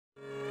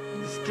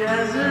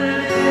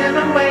Desert in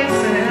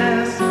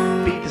oasis,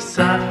 beat the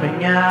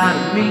suffering out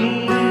of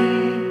me.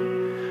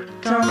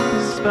 Dump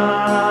this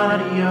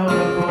body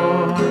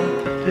overboard,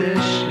 the fish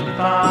and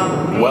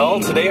follow me. Well,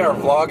 today our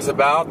vlog's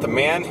about the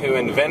man who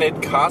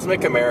invented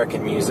cosmic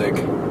American music,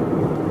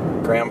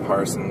 Graham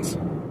Parsons.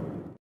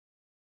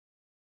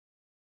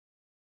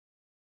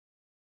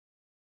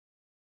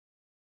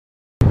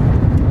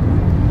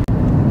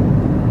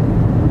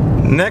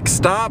 Next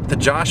stop, the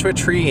Joshua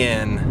Tree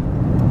Inn.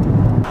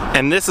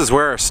 And this is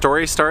where our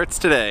story starts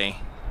today.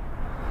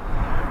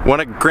 One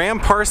of Graham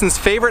Parsons'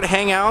 favorite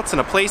hangouts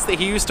and a place that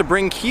he used to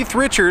bring Keith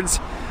Richards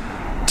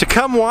to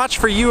come watch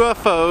for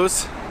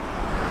UFOs,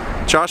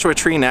 Joshua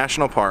Tree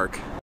National Park.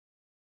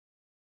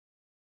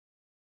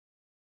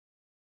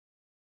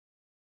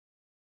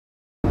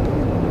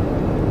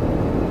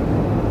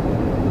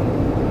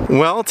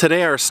 Well,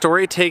 today our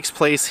story takes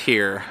place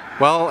here.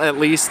 Well, at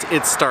least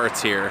it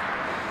starts here.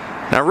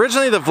 Now,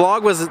 originally the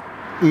vlog was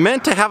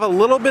meant to have a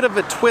little bit of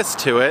a twist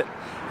to it,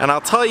 and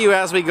I'll tell you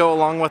as we go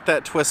along what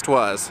that twist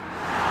was.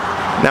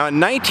 Now, in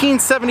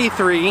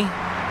 1973,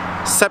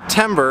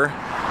 September,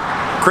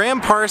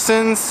 Graham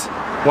Parsons,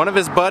 one of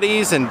his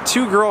buddies, and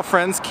two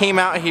girlfriends came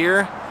out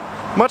here,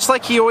 much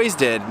like he always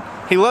did.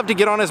 He loved to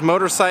get on his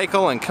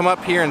motorcycle and come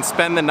up here and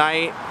spend the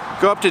night,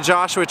 go up to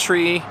Joshua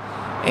Tree,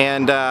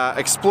 and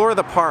explore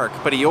the park,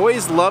 but he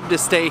always loved to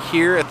stay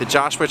here at the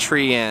Joshua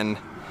Tree Inn.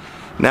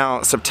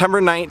 Now, September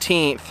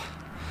 19th,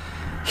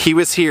 he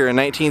was here in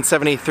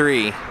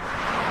 1973.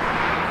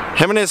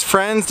 Him and his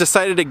friends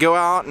decided to go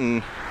out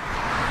and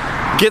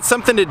get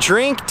something to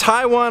drink,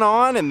 tie one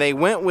on, and they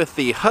went with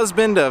the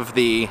husband of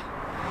the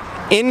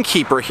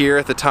innkeeper here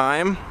at the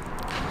time.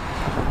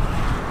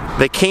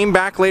 They came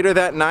back later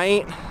that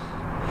night,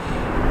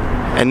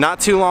 and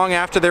not too long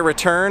after their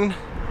return,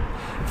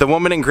 the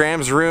woman in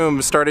Graham's room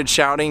started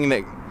shouting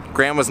that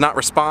Graham was not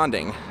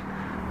responding.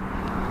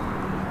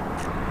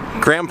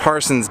 Graham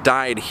Parsons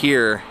died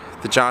here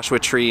at the Joshua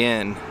Tree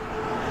Inn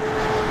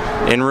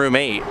in room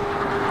 8,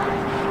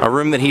 a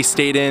room that he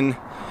stayed in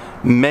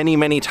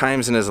many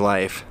times in his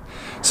life.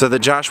 So the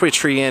Joshua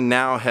Tree Inn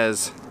now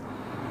has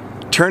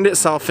turned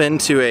itself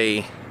into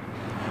a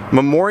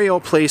memorial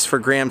place for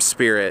Graham's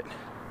spirit.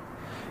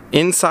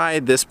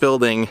 Inside this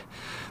building,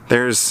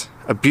 there's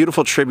a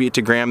beautiful tribute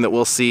to Graham that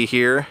we'll see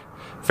here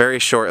very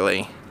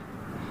shortly.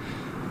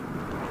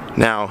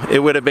 Now, it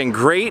would have been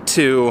great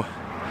to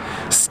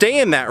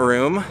stay in that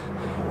room,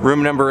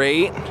 room number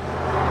 8,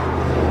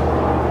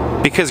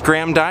 because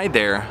Graham died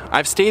there.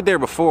 I've stayed there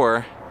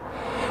before,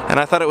 and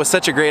I thought it was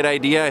such a great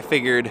idea, I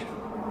figured,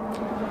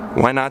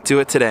 why not do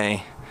it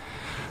today?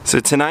 So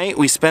tonight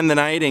we spend the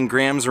night in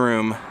Graham's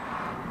room,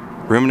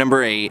 room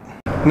number 8.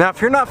 Now, if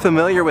you're not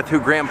familiar with who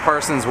Graham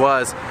Parsons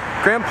was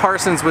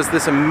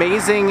this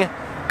amazing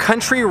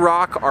country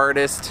rock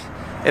artist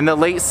in the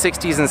late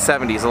 60s and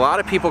 70s. A lot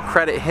of people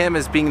credit him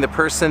as being the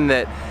person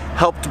that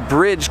helped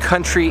bridge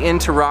country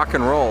into rock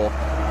and roll.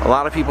 A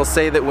lot of people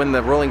say that when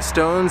the Rolling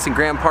Stones and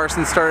Graham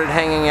Parsons started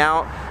hanging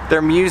out,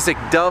 their music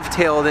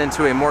dovetailed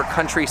into a more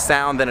country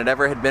sound than it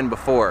ever had been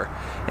before.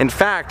 In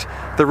fact,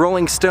 the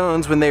Rolling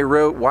Stones, when they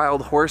wrote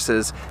Wild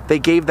Horses, they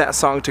gave that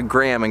song to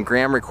Graham, and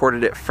Graham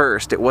recorded it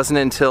first. It wasn't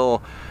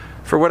until,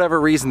 for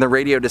whatever reason, the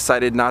radio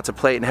decided not to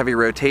play it in heavy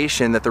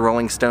rotation that the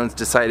Rolling Stones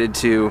decided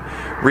to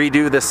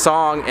redo the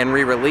song and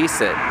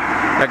re-release it.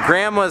 Now,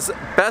 Graham was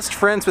best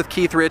friends with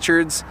Keith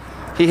Richards.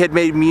 He had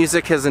made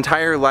music his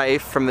entire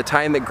life. From the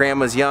time that Graham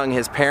was young,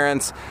 his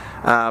parents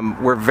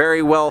were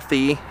very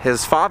wealthy.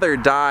 His father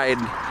died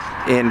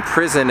in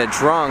prison, a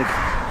drunk,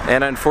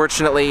 and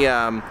unfortunately,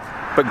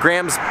 but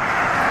Graham's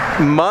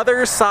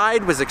mother's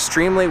side was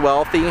extremely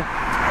wealthy,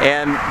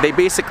 and they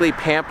basically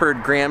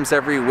pampered Graham's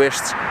every wish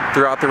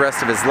throughout the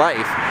rest of his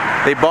life.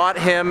 They bought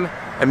him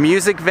a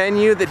music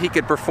venue that he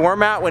could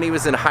perform at when he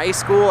was in high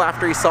school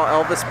after he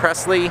saw Elvis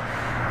Presley.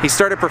 He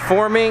started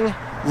performing,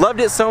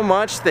 loved it so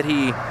much that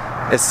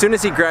as soon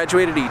as he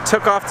graduated, he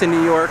took off to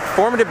New York,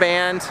 formed a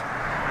band.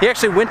 He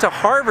actually went to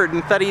Harvard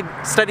and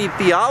studied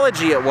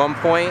theology at one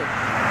point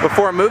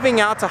before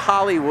moving out to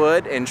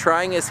Hollywood and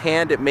trying his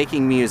hand at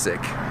making music.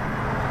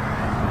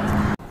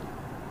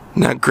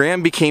 Now,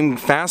 Graham became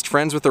fast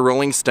friends with the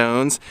Rolling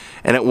Stones,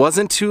 and it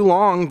wasn't too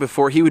long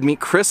before he would meet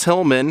Chris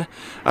Hillman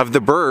of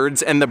the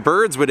Byrds, and the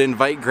Byrds would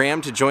invite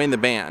Graham to join the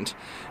band.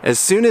 As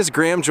soon as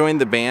Graham joined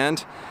the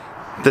band,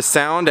 the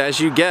sound, as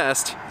you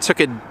guessed, took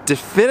a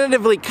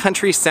definitively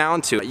country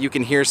sound to it. You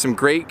can hear some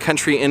great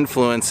country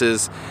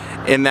influences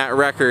in that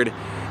record.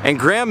 And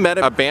Graham met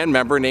a band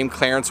member named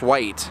Clarence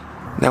White.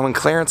 Now, when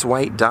Clarence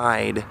White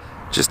died,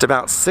 just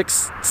about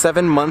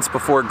 6-7 months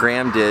before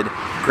Graham did,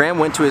 Graham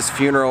went to his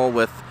funeral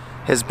with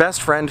his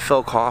best friend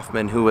Phil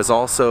Kaufman, who was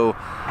also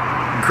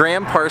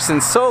Graham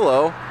Parsons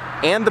solo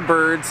and the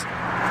Byrds,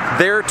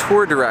 their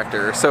tour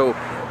director. So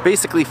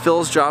basically,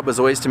 Phil's job was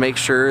always to make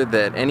sure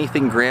that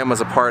anything Graham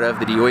was a part of,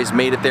 that he always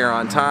made it there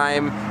on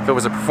time, if it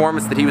was a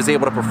performance that he was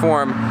able to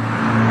perform.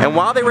 And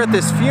while they were at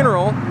this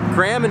funeral,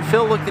 Graham and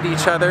Phil looked at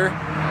each other,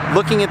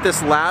 looking at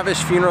this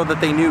lavish funeral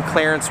that they knew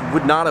Clarence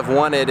would not have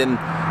wanted, and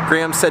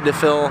Graham said to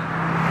Phil,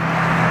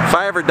 if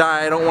I ever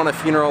die, I don't want a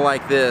funeral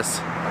like this.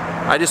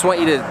 I just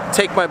want you to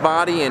take my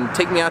body and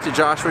take me out to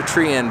Joshua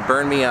Tree and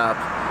burn me up.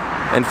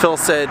 And Phil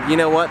said, you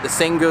know what, the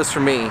same goes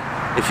for me.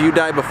 If you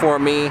die before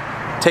me,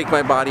 take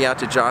my body out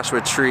to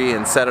Joshua Tree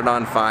and set it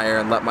on fire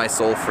and let my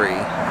soul free.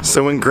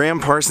 So when Graham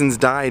Parsons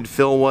died,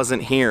 Phil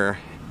wasn't here.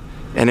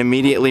 And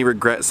immediately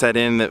regret set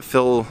in that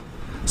Phil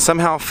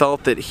somehow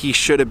felt that he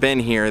should have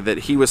been here, that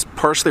he was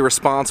partially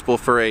responsible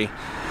for a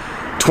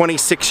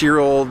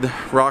 26-year-old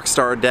rock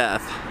star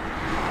death.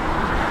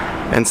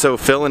 And so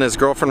Phil and his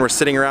girlfriend were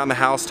sitting around the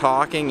house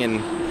talking, and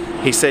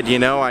he said, you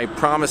know, I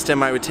promised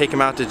him I would take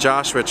him out to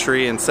Joshua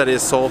Tree and set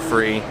his soul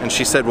free. And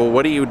she said, well,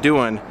 what are you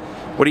doing?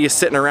 What are you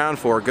sitting around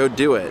for? Go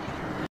do it.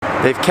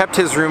 They've kept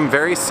his room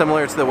very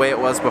similar to the way it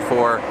was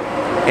before.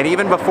 And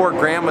even before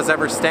Graham was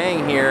ever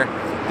staying here,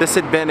 this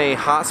had been a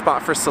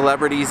hotspot for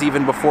celebrities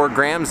even before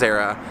Graham's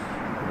era.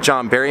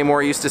 John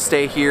Barrymore used to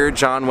stay here,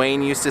 John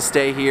Wayne used to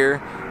stay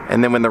here,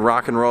 and then when the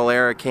rock and roll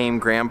era came,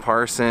 Graham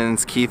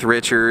Parsons, Keith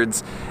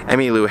Richards,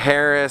 Emmylou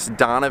Harris,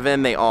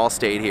 Donovan, they all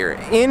stayed here.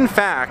 In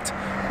fact,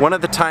 one of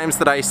the times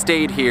that I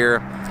stayed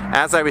here,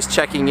 as I was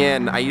checking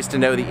in, I used to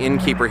know the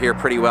innkeeper here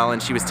pretty well,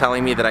 and she was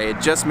telling me that I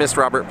had just missed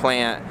Robert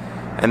Plant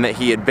and that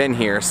he had been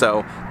here.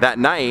 So that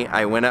night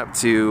I went up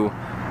to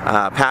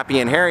Pappy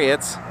and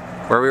Harriet's,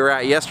 where we were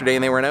at yesterday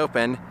and they weren't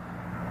open,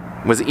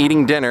 was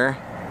eating dinner,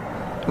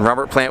 and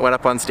Robert Plant went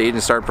up on stage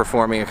and started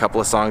performing a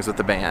couple of songs with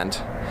the band.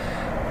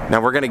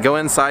 Now we're going to go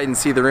inside and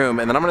see the room,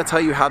 and then I'm going to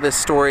tell you how this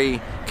story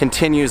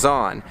continues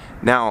on.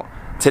 Now,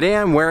 today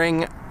I'm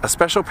wearing a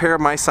special pair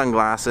of my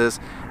sunglasses,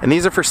 and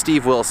these are for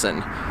Steve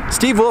Wilson.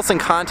 Steve Wilson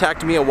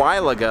contacted me a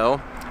while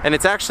ago, and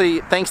it's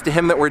actually thanks to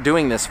him that we're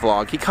doing this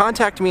vlog. He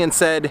contacted me and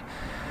said,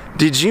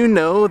 did you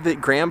know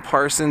that Graham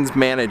Parsons'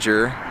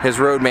 manager, his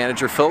road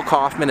manager, Phil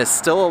Kaufman, is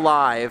still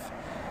alive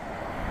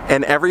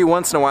and every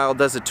once in a while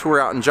does a tour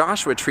out in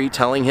Joshua Tree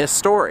telling his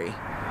story?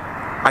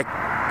 I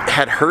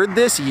had heard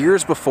this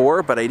years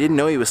before, but I didn't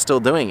know he was still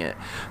doing it.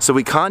 So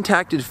we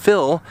contacted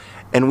Phil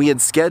and we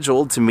had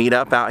scheduled to meet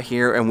up out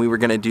here and we were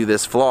going to do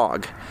this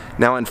vlog.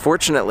 Now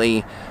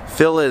unfortunately,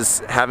 Phil is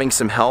having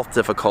some health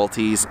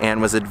difficulties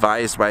and was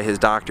advised by his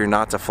doctor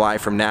not to fly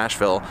from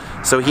Nashville.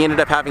 So he ended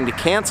up having to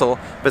cancel,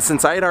 but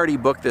since I had already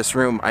booked this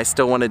room, I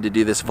still wanted to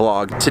do this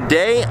vlog.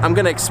 Today, I'm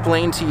going to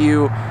explain to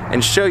you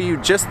and show you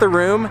just the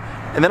room,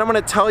 and then I'm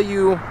going to tell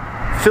you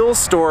Phil's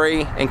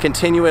story and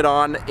continue it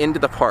on into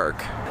the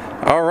park.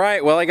 All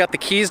right, well, I got the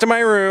keys to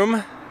my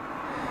room.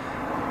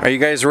 Are you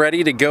guys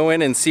ready to go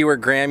in and see where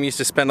Graham used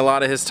to spend a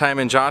lot of his time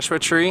in Joshua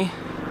Tree?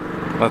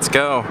 Let's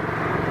go.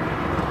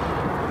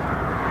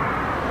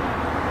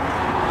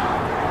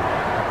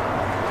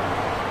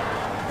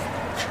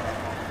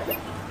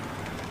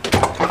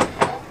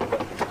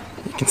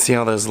 You can see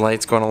all those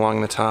lights going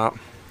along the top.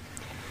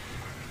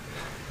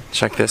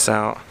 Check this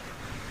out.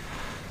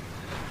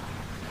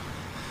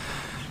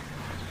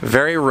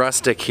 Very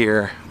rustic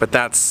here, but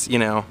that's, you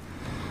know,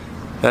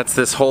 that's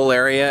this whole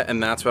area,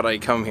 and that's what I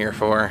come here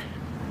for.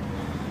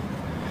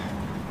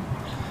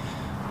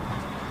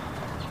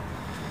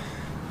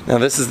 Now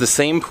this is the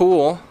same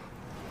pool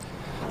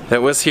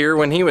that was here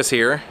when he was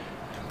here.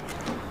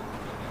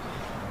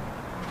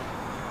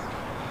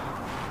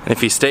 And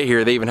if you stay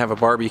here, they even have a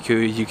barbecue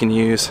you can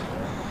use.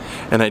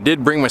 And I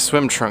did bring my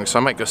swim trunk, so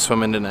I might go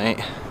swimming tonight.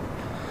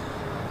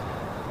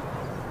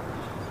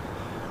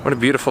 What a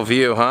beautiful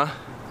view, huh?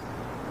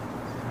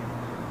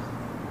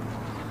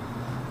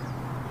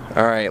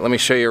 Alright, let me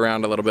show you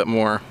around a little bit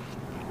more.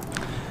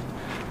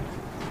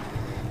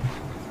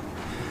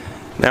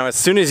 Now as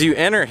soon as you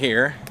enter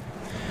here,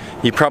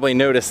 you probably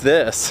notice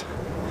this.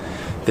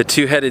 The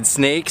two-headed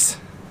snakes.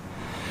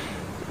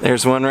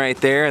 There's one right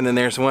there, and then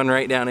there's one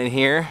right down in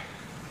here.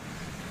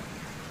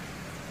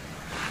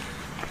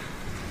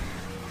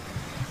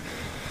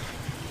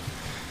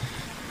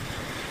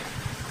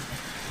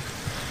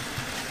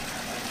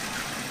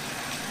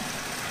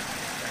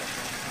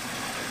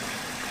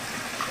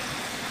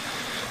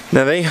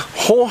 Now they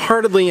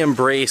wholeheartedly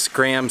embrace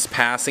Graham's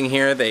passing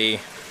here. They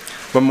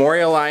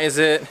memorialize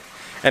it,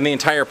 and the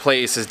entire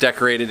place is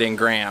decorated in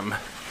Graham.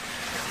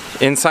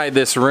 Inside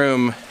this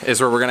room is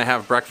where we're gonna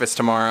have breakfast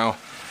tomorrow.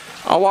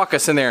 I'll walk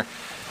us in there.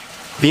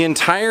 The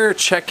entire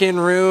check-in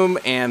room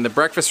and the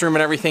breakfast room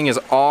and everything is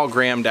all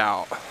Graham'd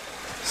out.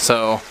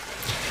 So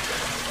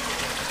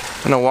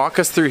I'm gonna walk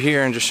us through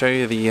here and just show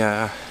you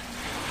the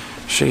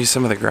show you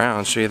some of the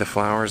grounds, show you the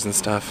flowers and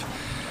stuff,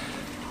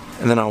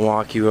 and then I'll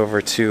walk you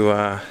over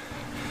to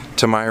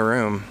my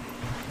room.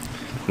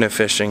 No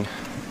fishing.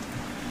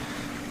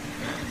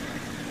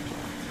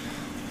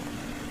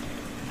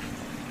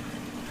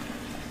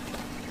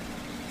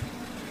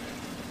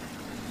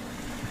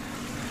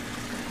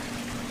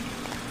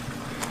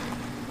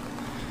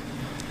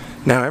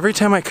 Now every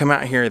time I come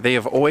out here, they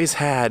have always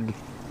had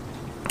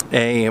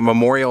a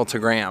memorial to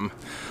Graham.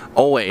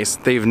 Always.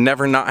 They've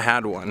never not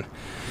had one.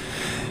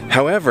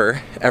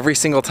 However, every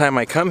single time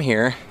I come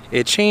here,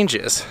 it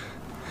changes.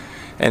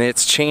 And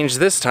it's changed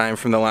this time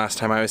from the last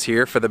time I was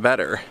here for the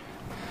better.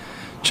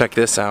 Check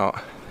this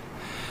out.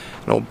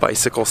 An old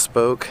bicycle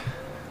spoke.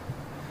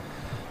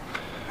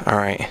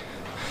 Alright,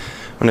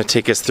 I'm going to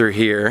take us through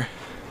here.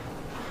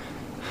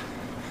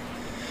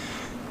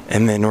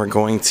 And then we're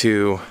going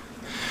to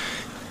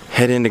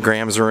head into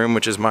Graham's room,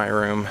 which is my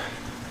room.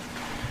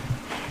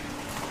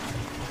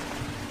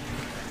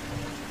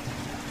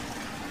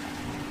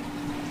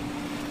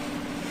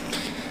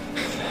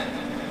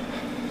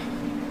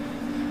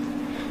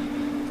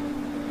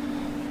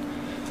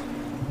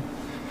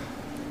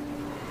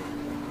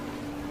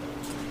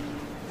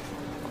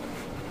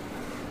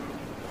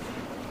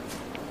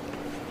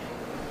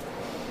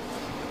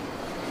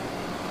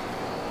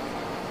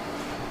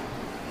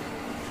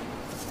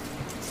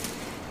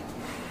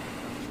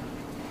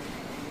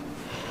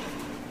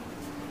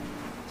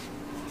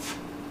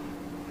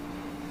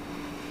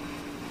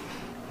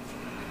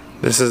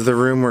 This is the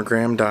room where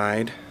Graham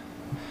died.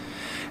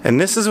 And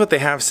this is what they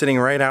have sitting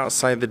right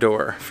outside the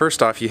door.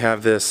 First off, you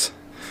have this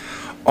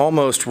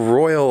almost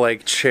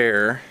royal-like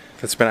chair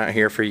that's been out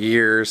here for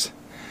years.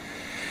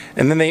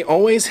 And then they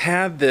always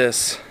had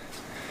this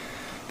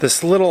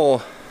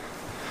little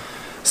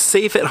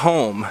safe at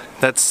home.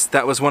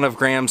 That was one of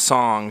Graham's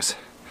songs.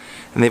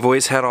 And they've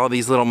always had all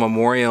these little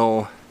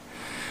memorial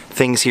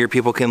things here.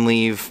 People can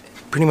leave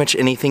pretty much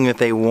anything that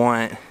they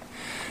want,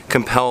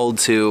 compelled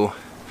to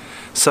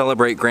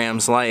celebrate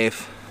Graham's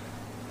life.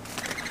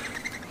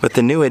 But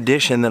the new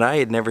addition that I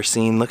had never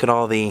seen, look at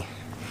all the,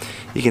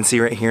 you can see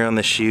right here on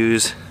the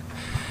shoes,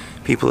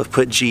 people have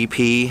put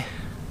GP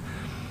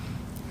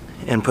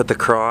and put the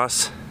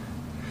cross,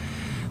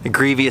 the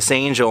grievous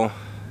angel.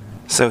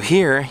 So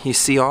here you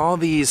see all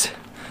these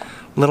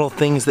little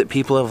things that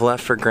people have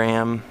left for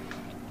Graham,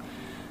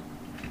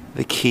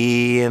 the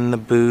key and the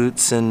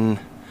boots and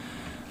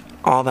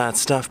all that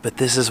stuff. But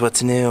this is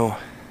what's new.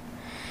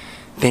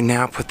 They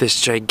now put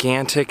this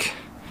gigantic,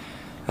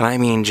 and I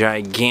mean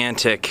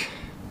gigantic,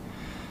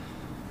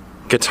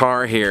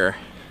 guitar here.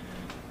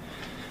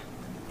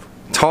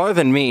 Taller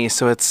than me,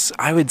 so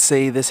I would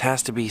say this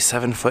has to be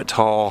 7 foot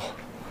tall.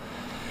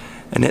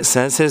 And it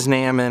says his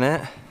name in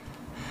it.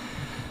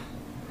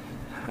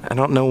 I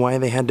don't know why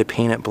they had to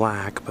paint it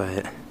black, but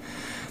it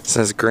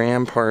says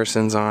Graham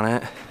Parsons on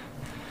it.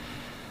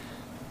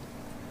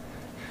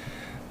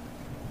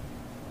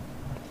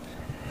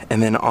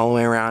 And then all the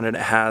way around it,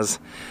 it has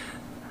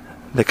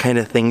the kind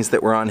of things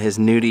that were on his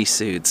nudie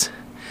suits.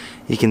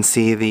 You can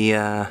see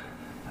the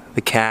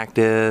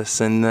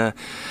cactus and the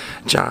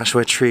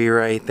Joshua tree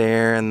right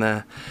there, and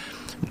the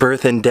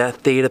birth and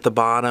death date at the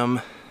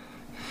bottom.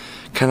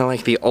 Kind of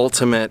like the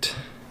ultimate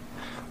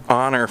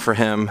honor for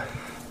him.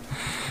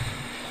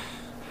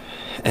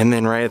 And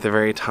then right at the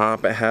very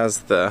top, it has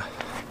the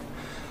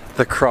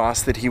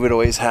cross that he would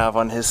always have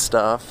on his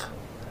stuff.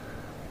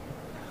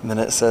 And then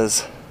it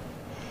says,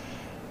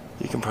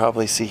 you can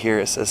probably see here,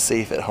 it says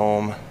safe at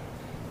home,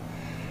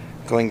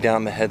 going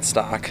down the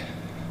headstock.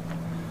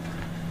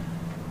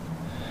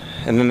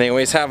 And then they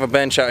always have a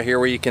bench out here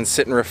where you can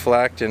sit and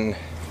reflect and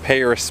pay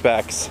your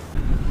respects.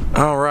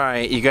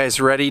 Alright, you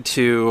guys ready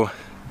to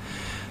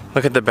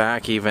look at the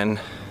back even?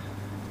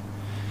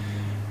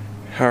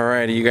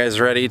 Alright, are you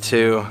guys ready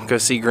to go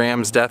see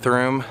Graham's death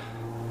room?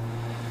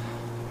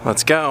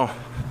 Let's go.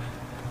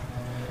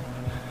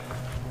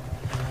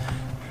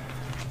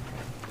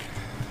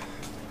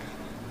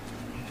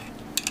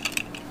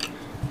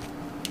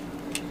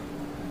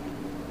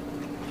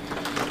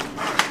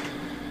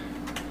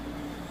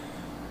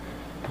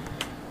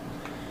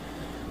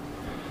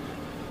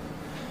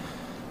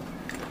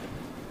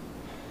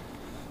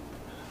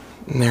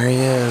 And there he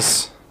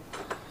is.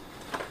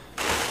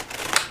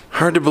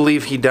 Hard to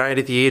believe he died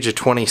at the age of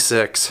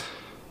 26.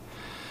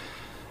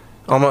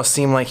 Almost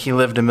seemed like he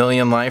lived a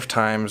million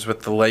lifetimes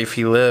with the life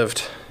he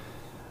lived.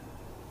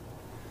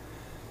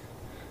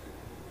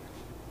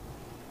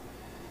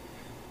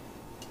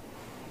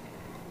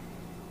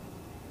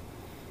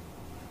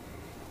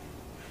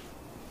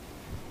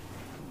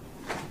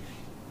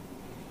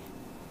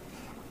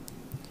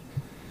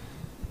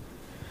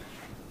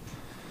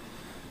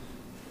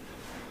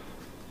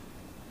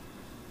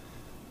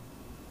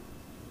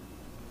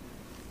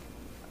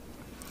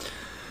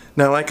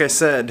 Now, like I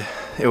said,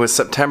 it was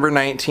September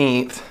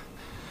 19th.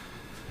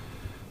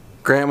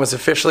 Graham was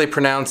officially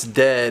pronounced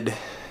dead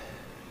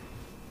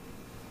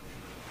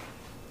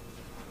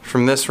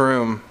from this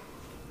room.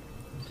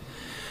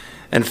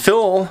 And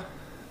Phil,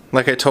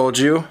 like I told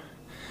you,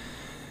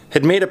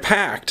 had made a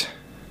pact.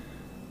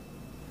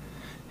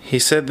 He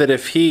said that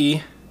if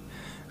he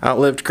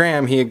outlived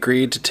Graham, he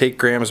agreed to take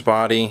Graham's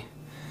body,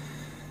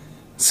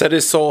 set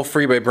his soul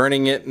free by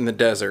burning it in the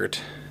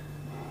desert.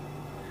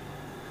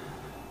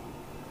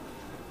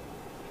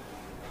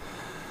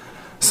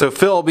 So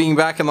Phil, being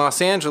back in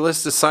Los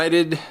Angeles,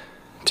 decided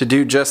to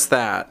do just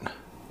that.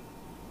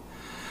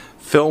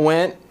 Phil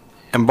went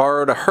and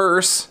borrowed a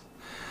hearse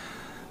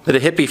that a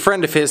hippie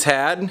friend of his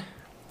had.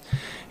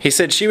 He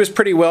said she was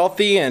pretty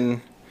wealthy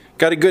and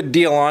got a good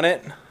deal on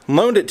it,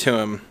 loaned it to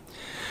him.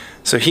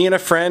 So he and a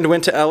friend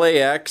went to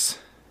LAX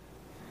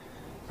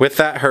with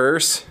that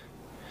hearse.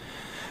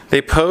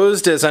 They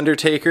posed as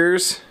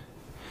undertakers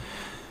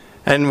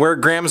And where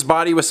Graham's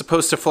body was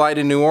supposed to fly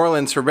to New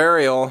Orleans for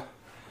burial,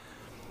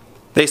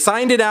 they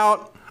signed it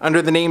out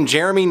under the name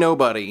Jeremy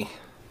Nobody.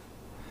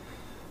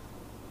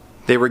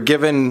 They were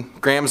given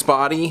Graham's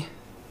body,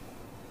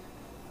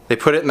 they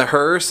put it in the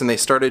hearse, and they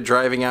started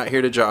driving out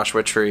here to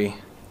Joshua Tree.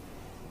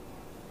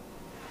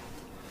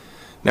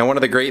 Now, one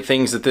of the great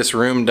things that this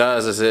room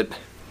does is it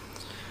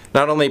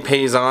not only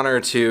pays honor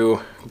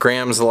to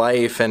Graham's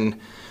life, and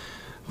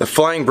the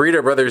Flying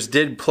Burrito Brothers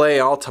did play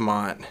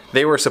Altamont.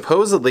 They were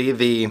supposedly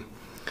the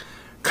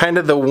kind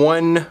of the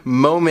one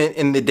moment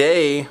in the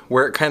day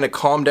where it kind of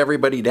calmed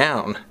everybody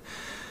down.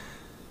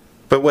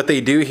 But what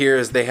they do here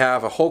is they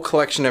have a whole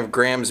collection of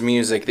Graham's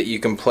music that you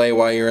can play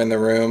while you're in the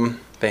room.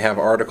 They have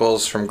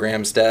articles from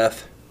Graham's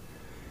death.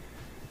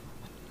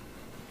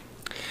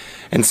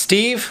 And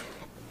Steve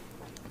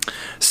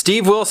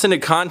Wilson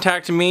had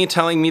contacted me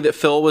telling me that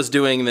Phil was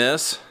doing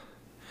this.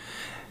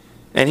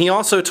 And he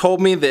also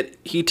told me that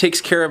he takes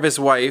care of his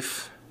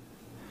wife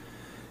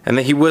and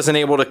that he wasn't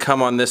able to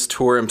come on this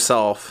tour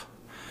himself.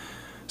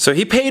 So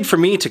he paid for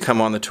me to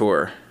come on the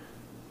tour.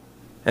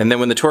 And then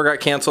when the tour got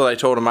canceled, I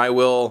told him I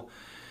will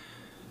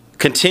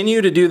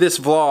continue to do this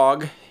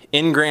vlog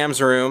in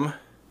Graham's room.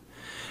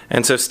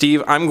 And so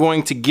Steve, I'm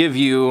going to give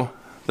you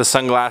the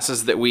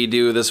sunglasses that we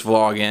do this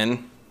vlog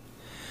in.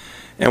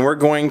 And we're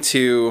going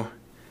to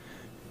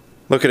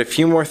look at a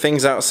few more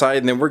things outside,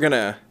 and then we're going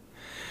to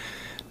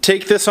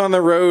take this on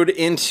the road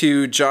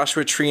into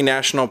Joshua Tree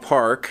National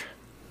Park,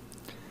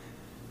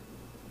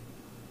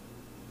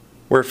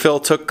 where Phil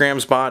took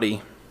Graham's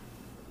body.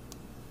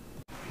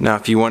 Now,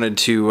 if you wanted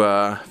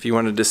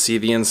to see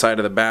the inside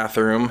of the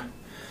bathroom,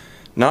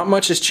 not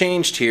much has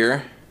changed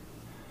here.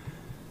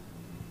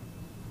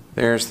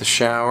 There's the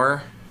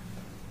shower.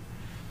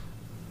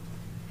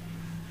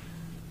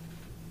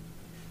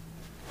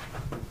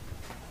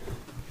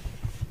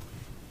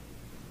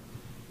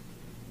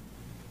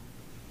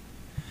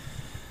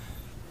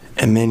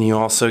 And then you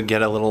also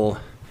get a little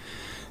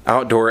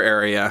outdoor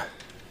area.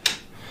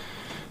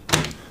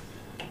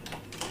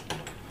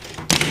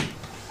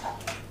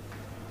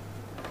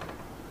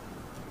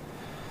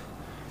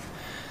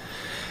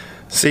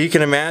 So you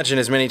can imagine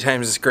as many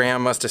times as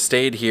Graham must have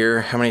stayed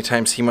here, how many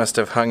times he must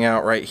have hung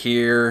out right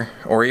here,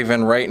 or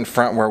even right in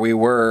front where we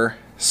were,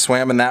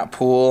 swam in that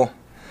pool.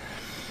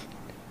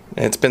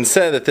 It's been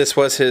said that this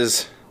was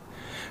his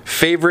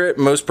favorite,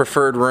 most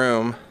preferred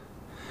room.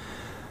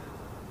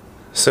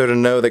 So to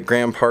know that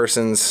Graham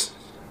Parsons'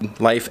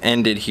 life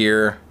ended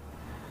here,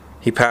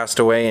 he passed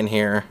away in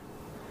here,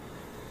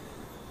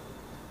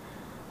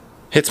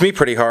 hits me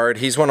pretty hard.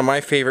 He's one of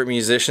my favorite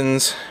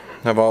musicians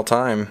of all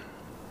time.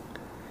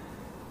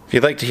 If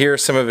you'd like to hear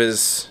some of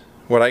his,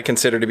 what I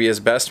consider to be his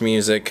best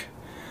music,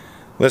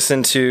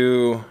 listen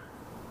to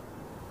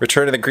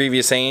Return of the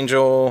Grievous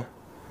Angel,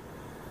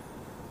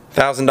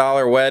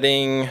 $1,000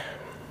 Wedding,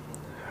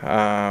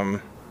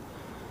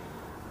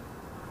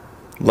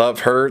 Love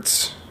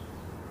Hurts,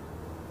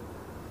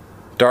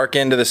 Dark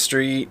End of the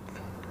Street,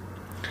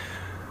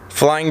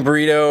 Flying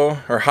Burrito,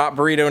 or Hot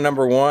Burrito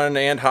 #1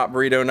 and Hot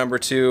Burrito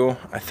 #2.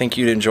 I think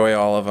you'd enjoy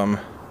all of them.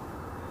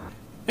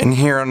 And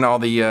here on all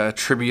the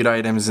tribute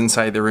items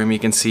inside the room, you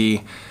can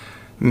see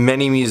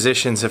many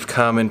musicians have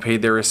come and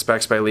paid their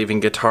respects by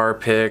leaving guitar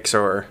picks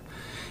or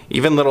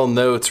even little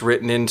notes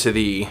written into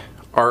the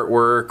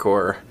artwork,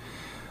 or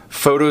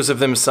photos of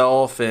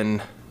themselves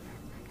in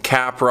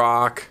cap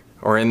rock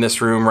or in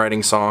this room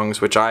writing songs,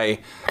 which I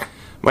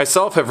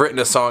myself have written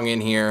a song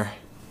in here.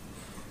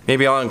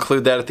 Maybe I'll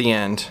include that at the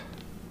end.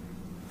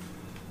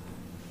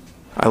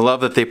 I love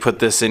that they put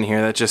this in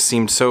here. That just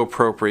seemed so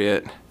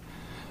appropriate.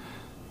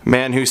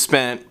 Man who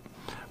spent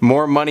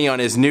more money on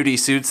his nudie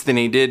suits than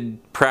he did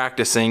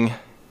practicing.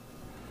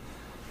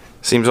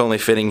 Seems only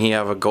fitting he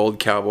have a gold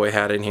cowboy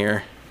hat in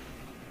here.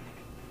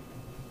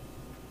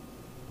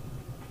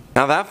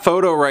 Now that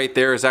photo right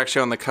there is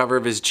actually on the cover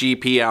of his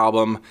GP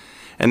album,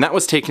 and that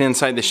was taken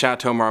inside the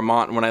Chateau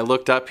Marmont. And when I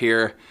looked up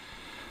here,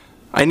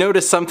 I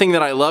noticed something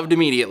that I loved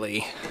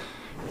immediately.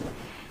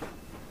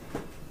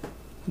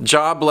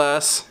 God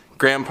bless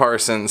Graham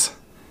Parsons.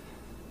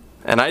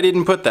 And I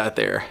didn't put that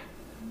there.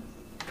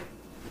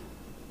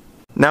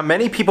 Now,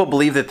 many people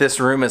believe that this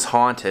room is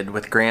haunted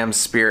with Graham's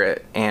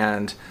spirit,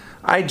 and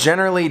I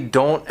generally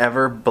don't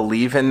ever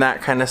believe in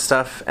that kind of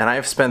stuff, and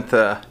I've spent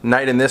the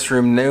night in this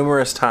room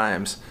numerous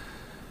times.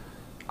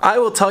 I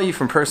will tell you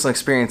from personal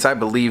experience, I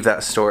believe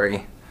that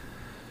story.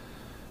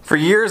 For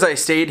years I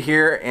stayed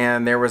here,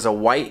 and there was a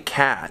white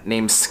cat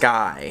named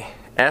Skye,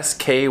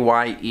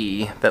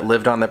 S-K-Y-E, that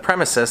lived on the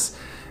premises,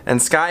 and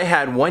Skye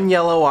had one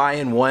yellow eye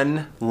and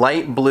one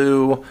light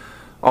blue,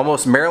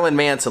 almost Marilyn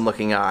Manson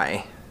looking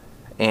eye.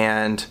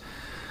 And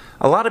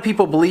a lot of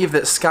people believe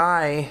that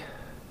Skye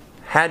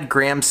had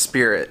Graham's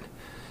spirit.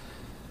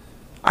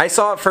 I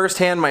saw it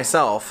firsthand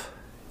myself.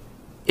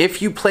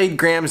 If you played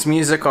Graham's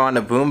music on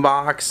a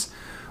boombox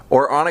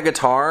or on a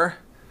guitar,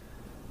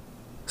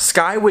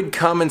 Skye would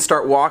come and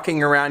start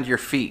walking around your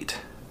feet.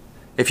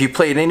 If you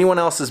played anyone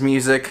else's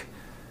music,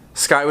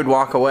 Skye would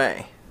walk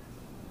away.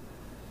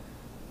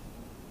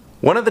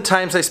 One of the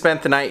times I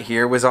spent the night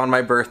here was on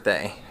my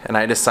birthday, and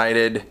I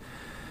decided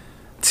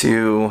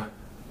to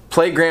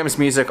play Graham's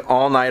music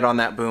all night on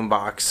that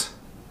boombox.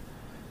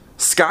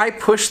 Sky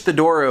pushed the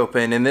door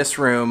open in this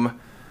room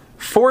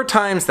 4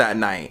 times that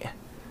night.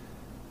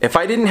 If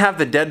I didn't have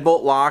the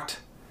deadbolt locked,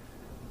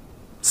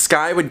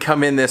 Sky would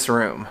come in this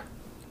room.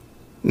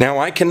 Now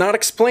I cannot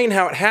explain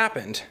how it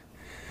happened,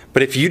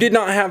 but if you did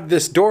not have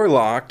this door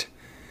locked,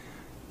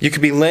 you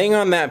could be laying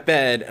on that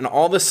bed and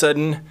all of a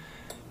sudden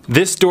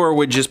this door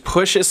would just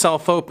push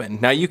itself open.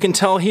 Now you can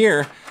tell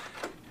here,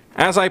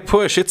 as I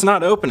push, it's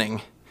not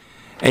opening.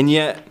 And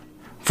yet,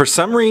 for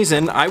some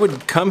reason, I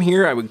would come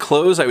here, I would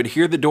close, I would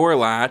hear the door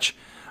latch,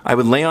 I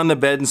would lay on the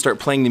bed and start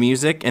playing the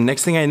music, and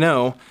next thing I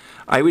know,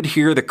 I would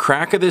hear the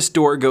crack of this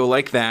door go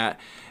like that,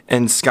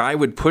 and Sky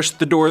would push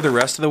the door the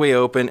rest of the way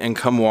open and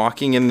come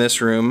walking in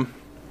this room.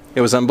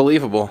 It was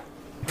unbelievable.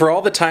 For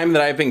all the time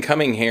that I've been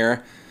coming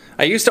here,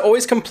 I used to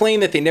always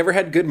complain that they never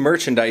had good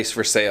merchandise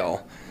for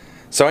sale.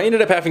 So I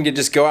ended up having to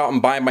just go out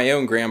and buy my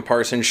own Graham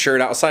Parsons shirt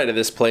outside of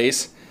this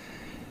place.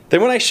 Then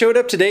when I showed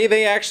up today,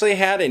 they actually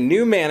had a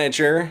new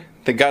manager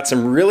that got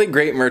some really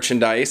great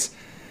merchandise.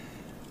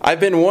 I've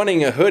been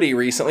wanting a hoodie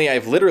recently.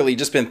 I've literally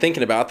just been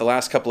thinking about it the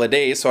last couple of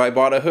days, so I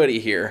bought a hoodie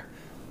here.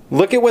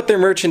 Look at what their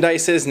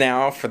merchandise is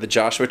now for the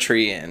Joshua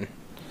Tree Inn.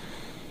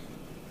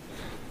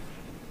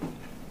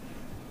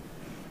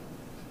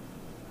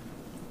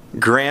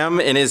 Graham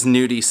in his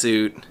nudie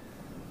suit.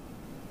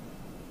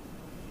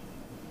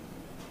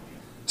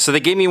 So they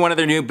gave me one of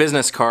their new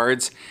business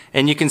cards,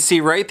 and you can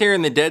see right there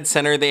in the dead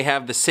center they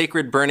have the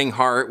Sacred Burning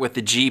Heart with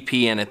the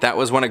GP in it. That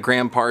was one of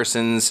Graham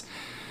Parsons'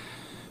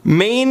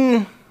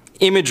 main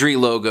imagery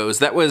logos.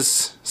 That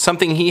was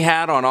something he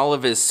had on all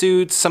of his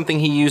suits, something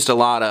he used a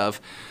lot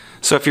of.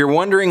 So if you're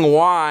wondering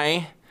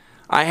why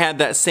I had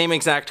that same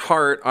exact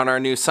heart on our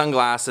new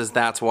sunglasses,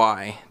 that's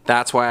why.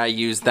 That's why I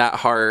used that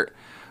heart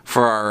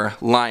for our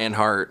lion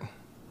heart.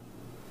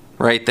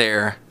 Right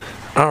there.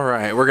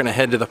 Alright, we're gonna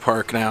head to the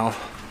park now.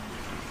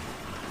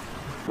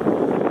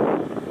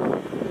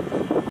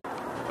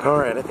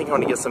 Alright, I think I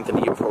want to get something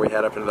to eat before we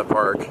head up into the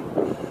park.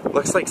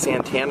 Looks like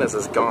Santana's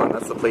is gone.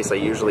 That's the place I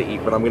usually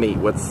eat, but I'm gonna eat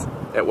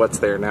what's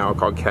there now,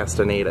 called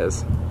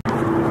Castaneda's.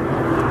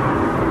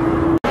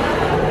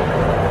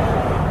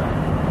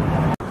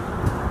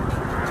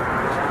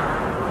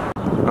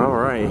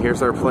 Alright,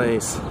 here's our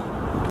place.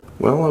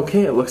 Well,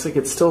 okay, it looks like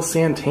it's still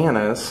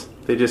Santana's.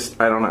 They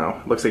just, I don't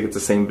know. Looks like it's the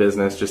same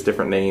business, just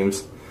different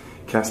names.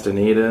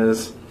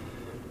 Castaneda's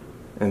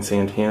and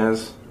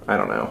Santana's. I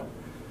don't know.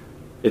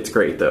 It's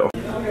great though.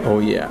 Oh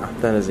yeah,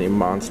 that is a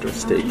monster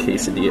steak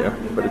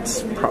quesadilla, but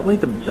it's probably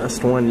the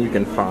best one you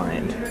can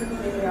find.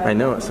 I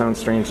know it sounds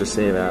strange to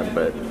say that,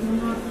 but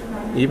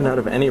even out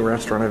of any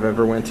restaurant I've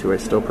ever went to, I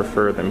still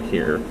prefer them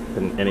here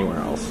than anywhere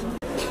else.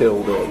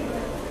 Killed it.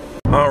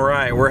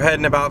 Alright, we're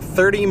heading about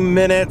 30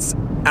 minutes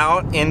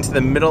out into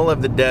the middle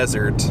of the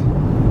desert.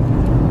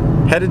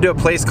 Headed to a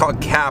place called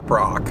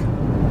Caprock.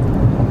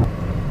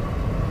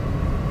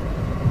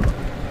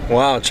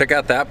 Wow, check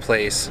out that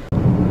place.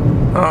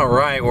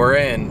 Alright, we're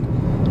in.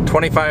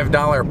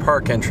 $25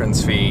 park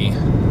entrance fee.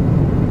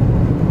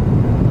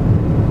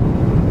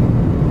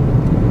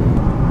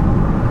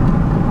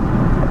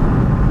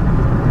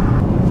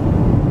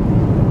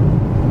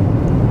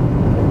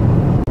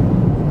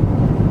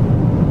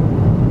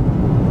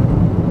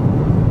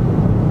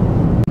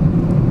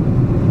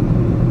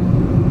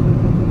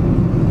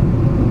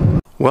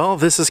 Well,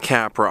 this is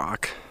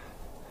Caprock.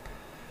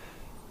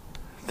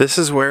 This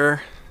is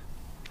where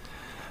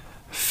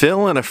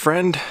Phil and a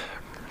friend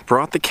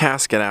brought the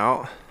casket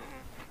out.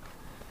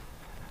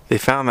 They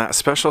found that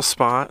special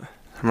spot.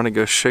 I'm gonna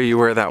go show you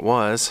where that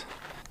was.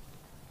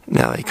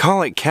 Now they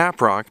call it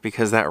Caprock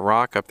because that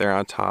rock up there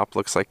on top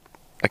looks like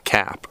a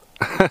cap.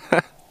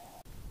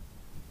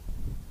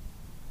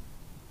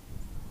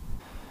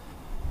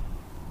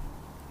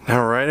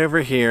 Now right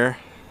over here,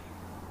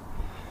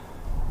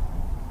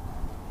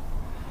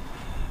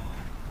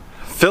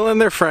 Phil and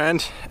their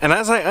friend, and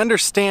as I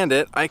understand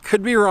it, I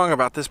could be wrong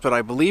about this, but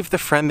I believe the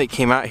friend that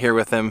came out here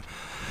with him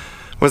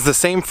was the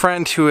same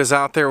friend who was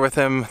out there with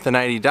him the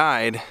night he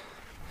died.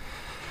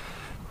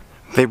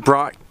 They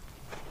brought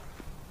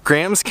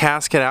Graham's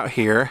casket out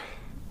here,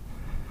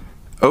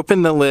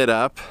 opened the lid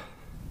up.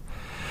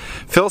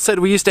 Phil said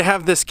we used to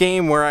have this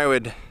game where I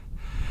would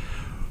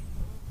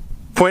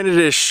point at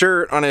his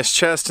shirt on his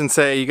chest and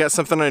say, "You got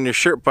something on your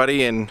shirt,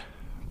 buddy," and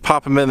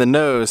pop him in the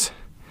nose.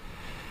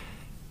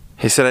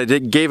 He said I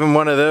gave him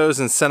one of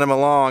those and sent him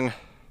along.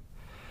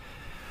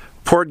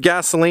 Poured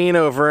gasoline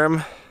over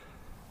him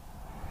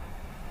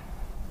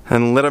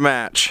and lit a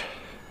match.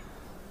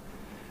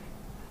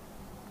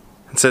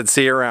 And said,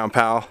 "See you around,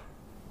 pal."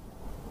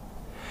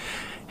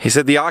 He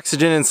said the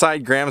oxygen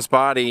inside Graham's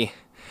body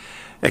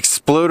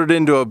exploded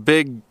into a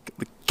big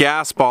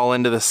gas ball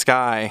into the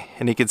sky,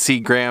 and he could see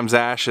Graham's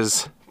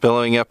ashes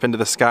billowing up into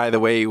the sky the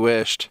way he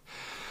wished,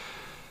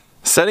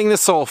 setting the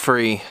soul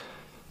free.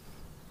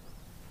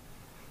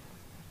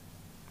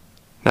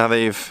 Now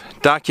they've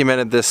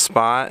documented this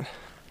spot.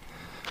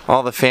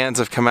 All the fans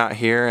have come out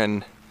here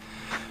and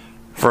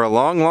For a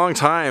long, long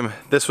time,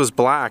 this was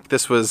black.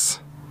 This was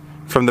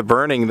from the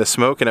burning, the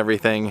smoke and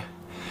everything.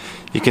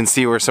 You can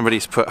see where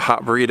somebody's put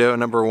hot burrito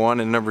number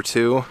 1 and number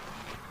 2.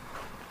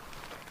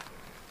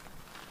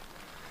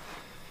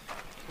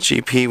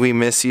 GP, we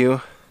miss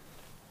you.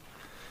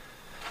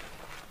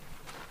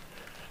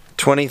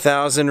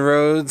 20,000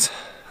 roads,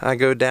 I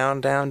go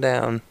down, down,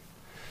 down.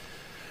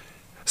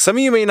 Some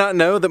of you may not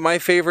know that my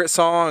favorite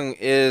song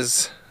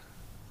is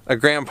a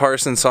Graham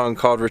Parsons song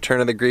called Return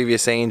of the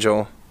Grievous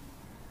Angel.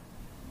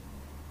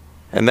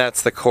 And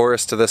that's the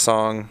chorus to the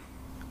song.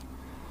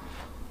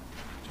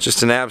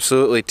 Just an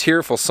absolutely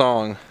tearful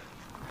song.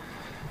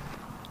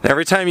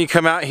 Every time you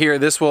come out here,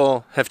 this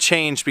will have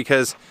changed,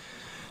 because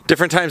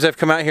different times I've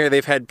come out here,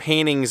 they've had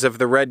paintings of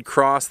the red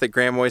cross that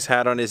Graham always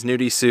had on his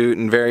nudie suit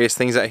and various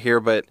things out here,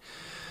 but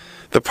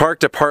the park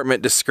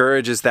department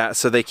discourages that,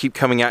 so they keep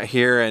coming out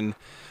here and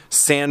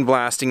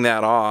sandblasting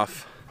that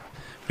off.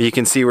 But you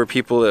can see where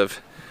people have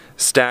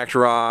stacked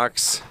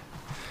rocks.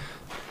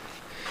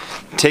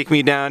 Take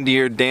me down to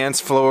your dance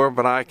floor,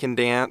 but I can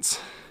dance.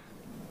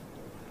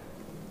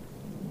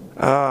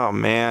 Oh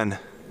man.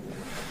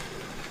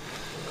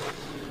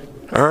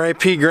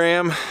 R.I.P.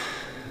 Graham.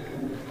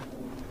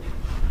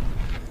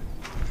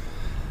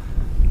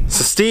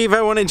 So Steve,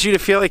 I wanted you to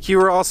feel like you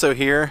were also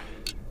here.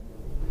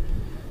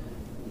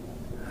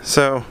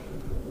 So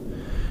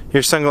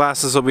your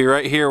sunglasses will be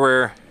right here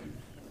where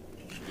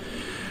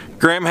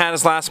Graham had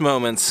his last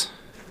moments.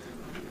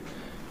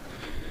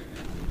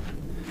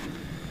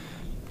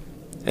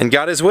 And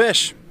got his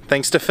wish,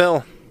 thanks to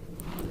Phil.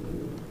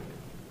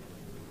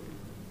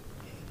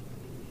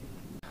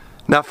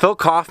 Now, Phil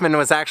Kaufman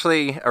was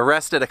actually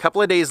arrested a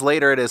couple of days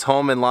later at his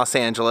home in Los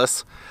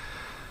Angeles.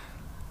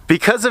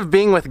 Because of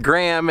being with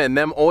Graham and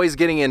them always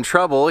getting in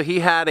trouble, he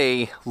had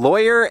a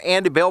lawyer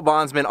and a bail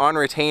bondsman on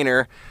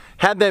retainer,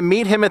 had them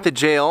meet him at the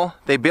jail.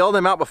 They bailed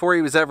him out before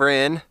he was ever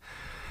in.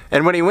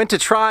 And when he went to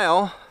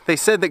trial, they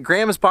said that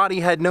Graham's body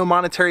had no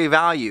monetary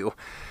value,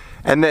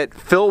 and that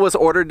Phil was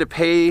ordered to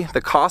pay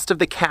the cost of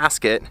the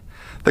casket.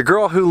 The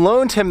girl who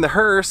loaned him the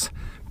hearse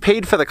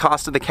paid for the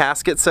cost of the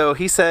casket, so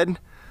he said,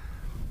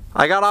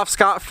 I got off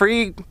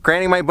scot-free,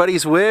 granting my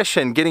buddy's wish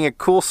and getting a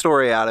cool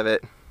story out of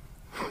it.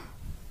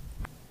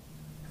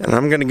 And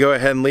I'm gonna go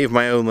ahead and leave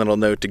my own little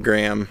note to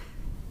Graham.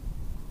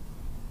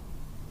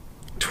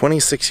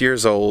 26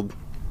 years old.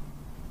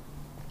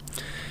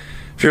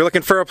 If you're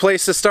looking for a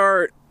place to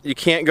start, you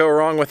can't go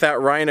wrong with that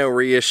Rhino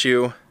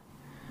reissue.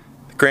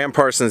 Graham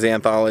Parsons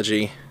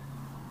Anthology.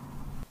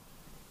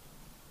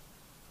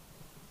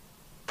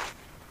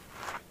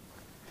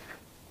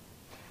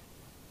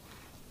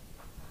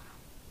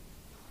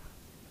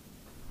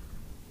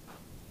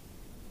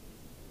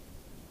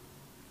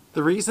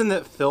 The reason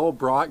that Phil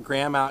brought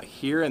Graham out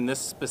here in this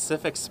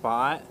specific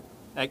spot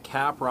at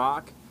Cap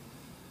Rock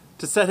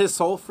to set his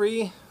soul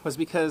free was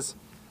because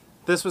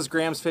this was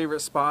Graham's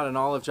favorite spot in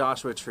all of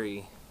Joshua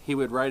Tree. He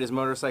would ride his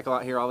motorcycle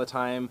out here all the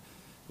time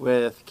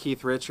with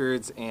Keith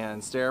Richards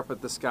and stare up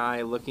at the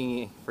sky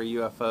looking for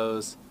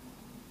UFOs.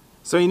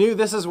 So he knew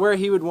this is where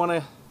he would want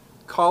to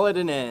call it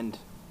an end.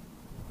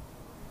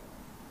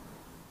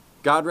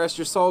 God rest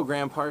your soul,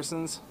 Graham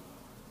Parsons.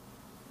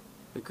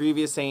 The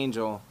Grievous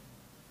Angel.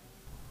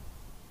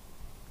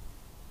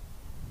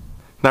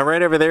 Now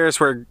right over there is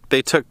where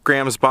they took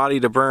Graham's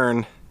body to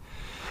burn.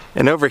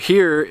 And over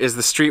here is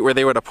the street where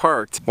they would have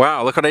parked.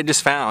 Wow, look what I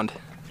just found.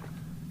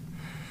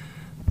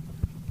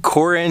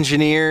 Corps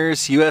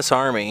Engineers, U.S.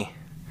 Army.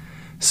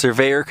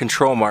 Surveyor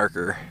control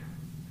marker.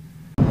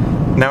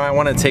 Now I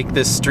want to take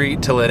this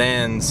street till it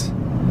ends.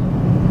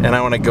 And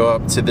I want to go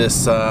up to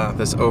this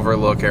this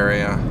overlook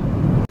area.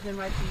 Then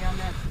right beyond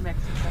that,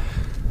 Mexico.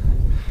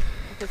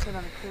 Like I said,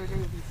 on a clear day,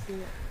 you can see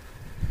it.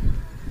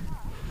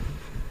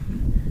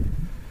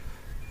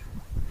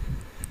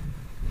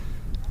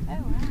 Oh,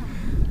 wow.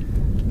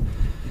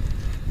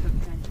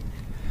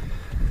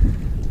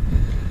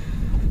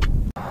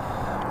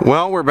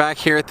 Well, we're back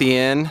here at the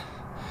inn.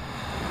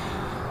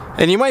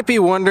 And you might be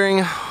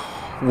wondering,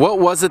 what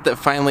was it that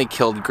finally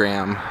killed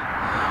Graham?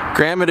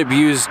 Graham had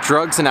abused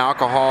drugs and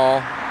alcohol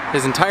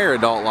his entire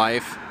adult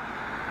life.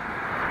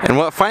 And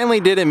what finally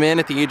did him in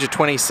at the age of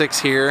 26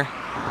 here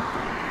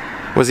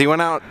was he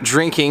went out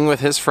drinking with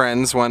his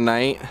friends one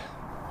night,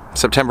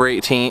 September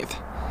 18th,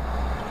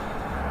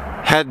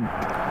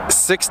 had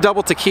 6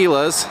 double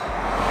tequilas,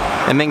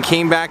 and then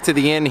came back to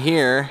the inn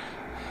here,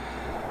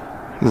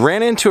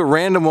 ran into a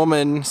random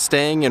woman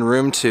staying in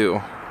room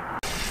 2.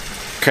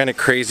 Kind of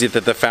crazy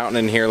that the fountain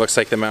in here looks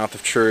like the mouth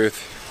of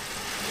truth.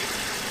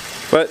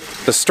 But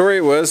the story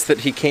was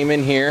that he came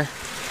in here,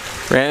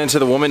 ran into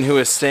the woman who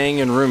was staying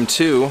in room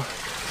 2.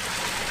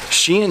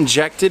 She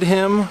injected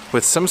him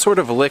with some sort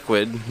of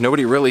liquid.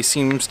 Nobody really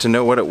seems to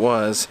know what it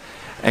was.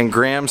 And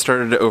Graham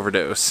started to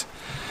overdose.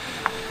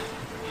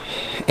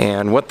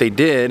 And what they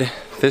did,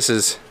 this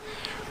is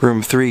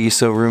room 3,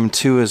 so room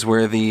 2 is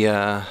where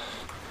the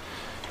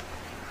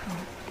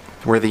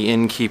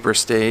innkeeper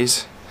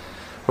stays.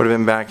 Would have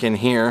been back in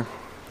here.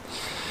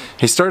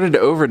 He started to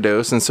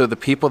overdose, and so the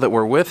people that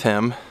were with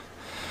him,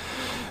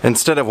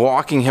 Instead of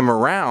walking him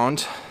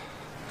around,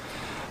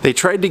 they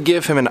tried to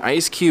give him an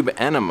ice cube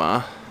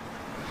enema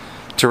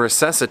to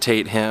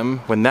resuscitate him.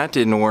 When that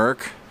didn't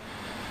work,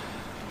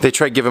 they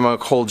tried to give him a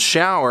cold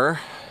shower.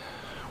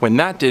 When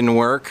that didn't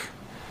work,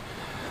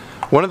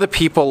 one of the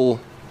people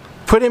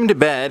put him to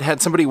bed,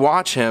 had somebody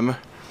watch him,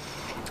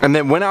 and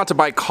then went out to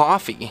buy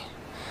coffee.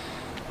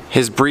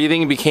 His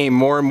breathing became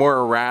more and more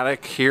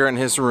erratic here in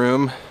his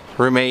room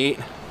 8.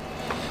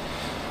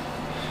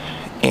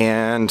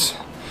 And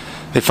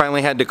they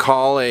finally had to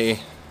call a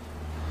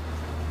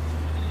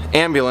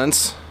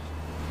ambulance,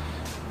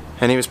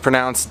 and he was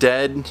pronounced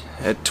dead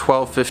at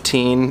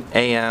 12:15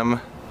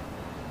 a.m.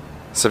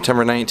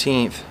 September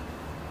 19th.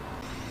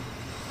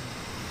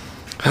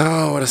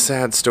 Oh, what a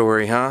sad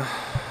story, huh?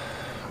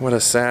 What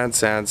a sad,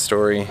 sad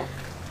story.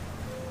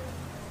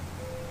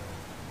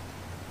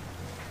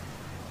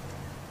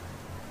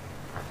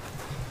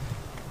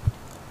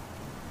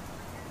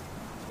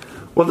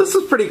 Well, this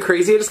was pretty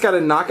crazy. I just got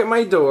a knock at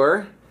my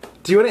door.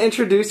 Do you want to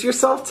introduce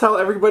yourself? Tell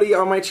everybody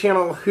on my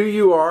channel who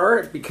you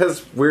are,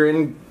 because we're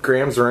in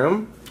Graham's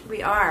room.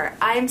 We are.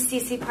 I'm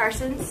Cece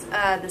Parsons,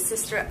 the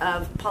sister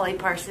of Polly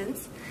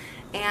Parsons,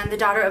 and the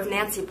daughter of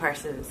Nancy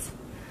Parsons.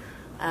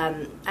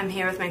 I'm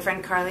here with my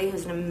friend Carly,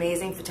 who's an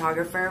amazing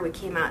photographer. We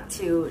came out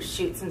to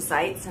shoot some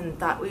sights and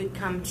thought we'd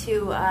come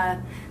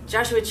to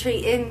Joshua Tree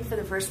Inn for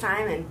the first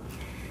time and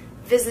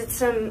visit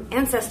some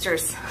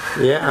ancestors.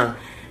 Yeah.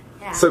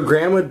 Yeah. So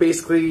Graham would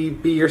basically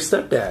be your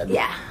stepdad.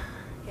 Yeah.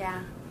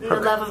 Yeah. And the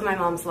love of my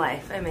mom's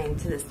life, I mean,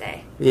 to this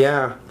day.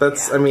 Yeah.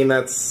 That's, yeah. I mean,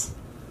 that's,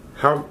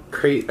 how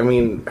crazy, I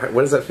mean,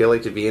 what does that feel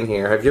like to be in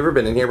here? Have you ever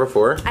been in here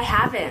before? I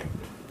haven't.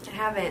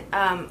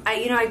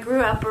 I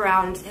grew up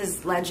around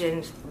his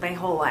legend my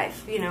whole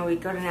life. You know,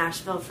 we'd go to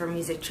Nashville for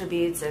music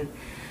tributes,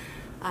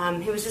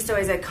 and he was just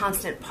always a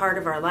constant part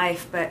of our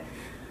life. But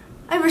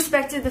I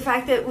respected the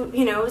fact that,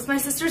 you know, it was my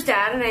sister's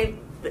dad, and I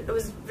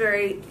was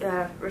very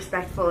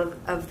respectful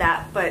of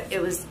that. But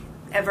it was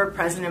ever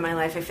present in my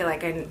life. I feel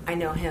like I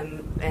know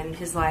him and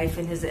his life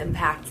and his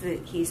impact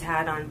that he's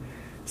had on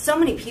so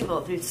many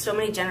people through so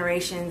many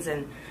generations,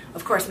 and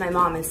of course my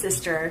mom and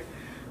sister.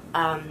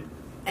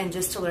 And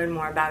just to learn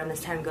more about him as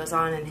time goes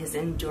on, and his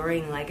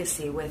enduring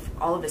legacy with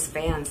all of his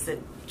fans that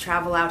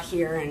travel out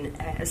here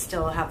and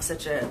still have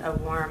such a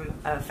warm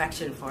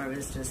affection for him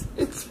is just...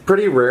 It's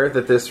pretty rare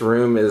that this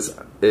room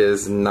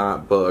is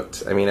not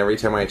booked. I mean, every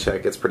time I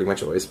check, it's pretty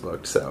much always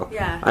booked, so...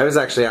 Yeah. I was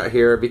actually out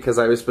here because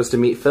I was supposed to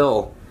meet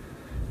Phil.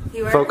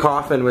 You were? Phil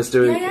Coffin was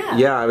doing...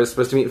 Yeah. I was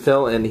supposed to meet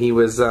Phil, and he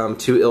was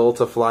too ill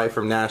to fly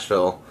from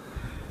Nashville.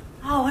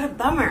 Oh, what a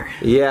bummer.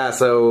 Yeah,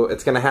 so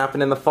it's going to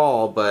happen in the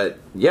fall, but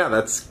yeah,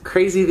 that's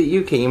crazy that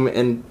you came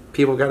and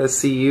people got to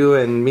see you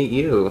and meet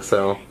you,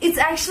 so. It's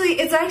actually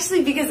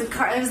because of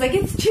Carl. I was like,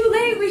 it's too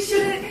late, we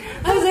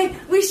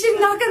should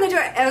knock on the door.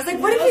 I was like,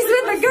 what if he's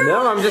with the girl?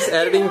 No, I'm just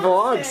editing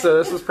vlogs, so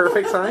this was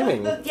perfect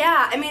timing.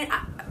 Yeah, I mean,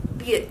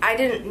 I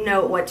didn't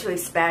know what to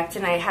expect,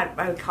 and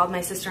I called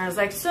my sister and I was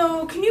like,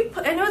 so can you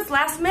put, I know it's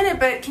last minute,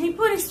 but can you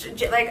put,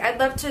 like, I'd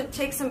love to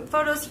take some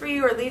photos for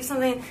you or leave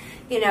something,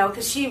 you know,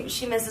 because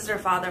she misses her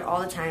father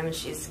all the time, and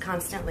she's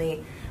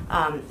constantly,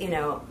 you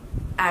know,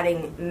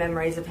 adding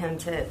memories of him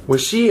to...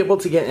 Was she able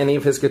to get any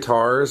of his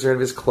guitars or any of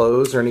his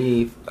clothes or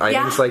any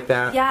items like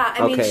that? Yeah,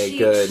 I mean,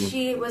 good.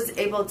 She was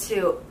able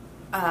to,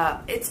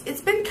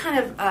 it's been kind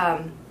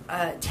of,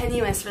 a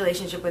tenuous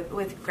relationship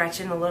with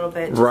Gretchen a little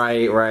bit.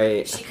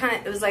 Right. She kind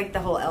of, it was like the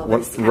whole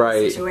Elvis kind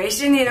of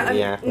situation, you know.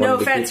 Yeah, no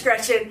offense,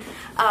 Gretchen,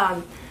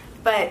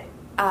 but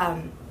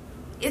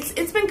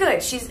it's been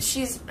good.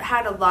 She's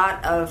had a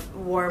lot of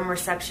warm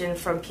reception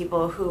from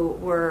people who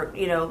were,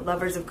 you know,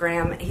 lovers of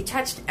Graham. He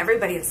touched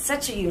everybody in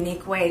such a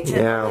unique way.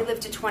 To only live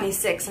to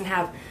 26 and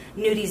have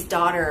Nudie's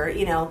daughter,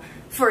 you know,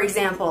 for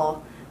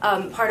example,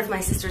 part of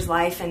my sister's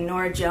life, and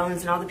Nora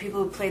Jones and all the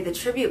people who played the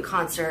tribute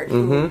concert.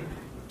 Who,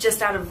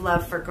 just out of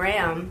love for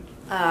Graham,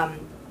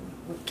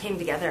 came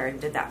together and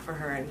did that for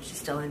her, and she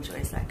still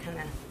enjoys that kind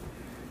of...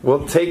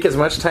 Well, take as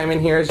much time in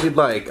here as you'd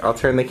like. I'll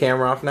turn the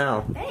camera off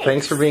now.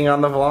 Thanks for being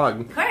on the vlog.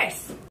 Of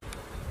course.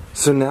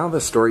 So now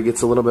the story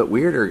gets a little bit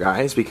weirder,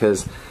 guys,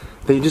 because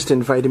they just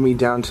invited me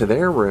down to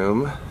their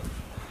room,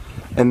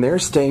 and they're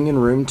staying in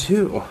room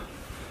 2.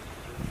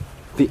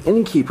 The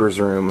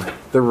innkeeper's room.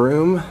 The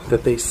room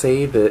that they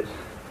say that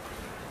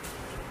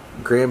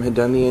Graham had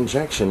done the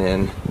injection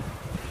in.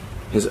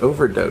 His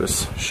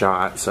overdose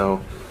shot,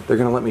 so they're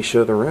gonna let me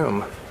show the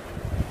room.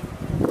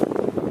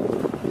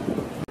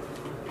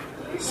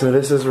 So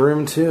this is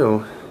room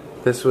 2.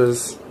 This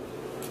was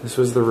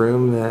the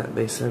room that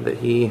they said that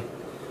he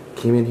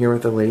came in here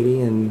with a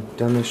lady and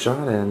done the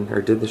shot in, or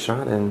did the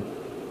shot in.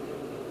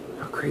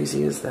 How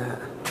crazy is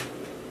that?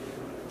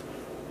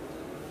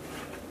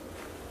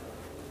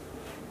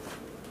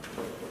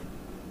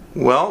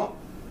 Well,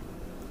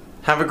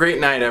 have a great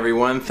night,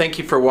 everyone. Thank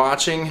you for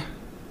watching.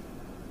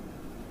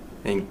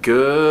 And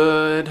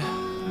good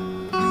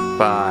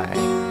bye.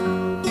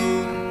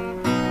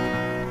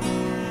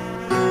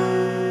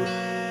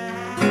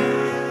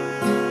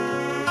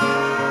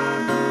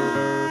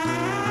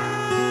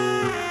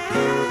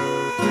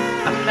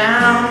 I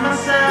found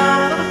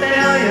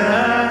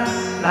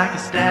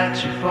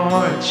you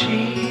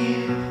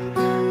foreachieved,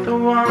 the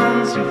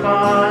ones who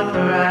fought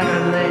for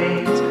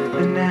accolades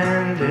and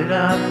ended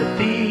up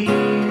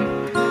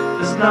defeated.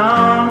 As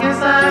long as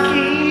I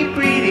keep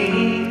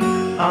reading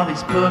all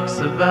these books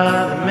of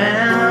other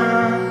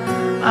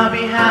men, I'll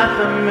be half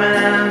a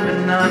man, but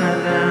none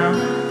of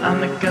them. I'm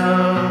the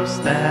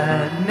ghost that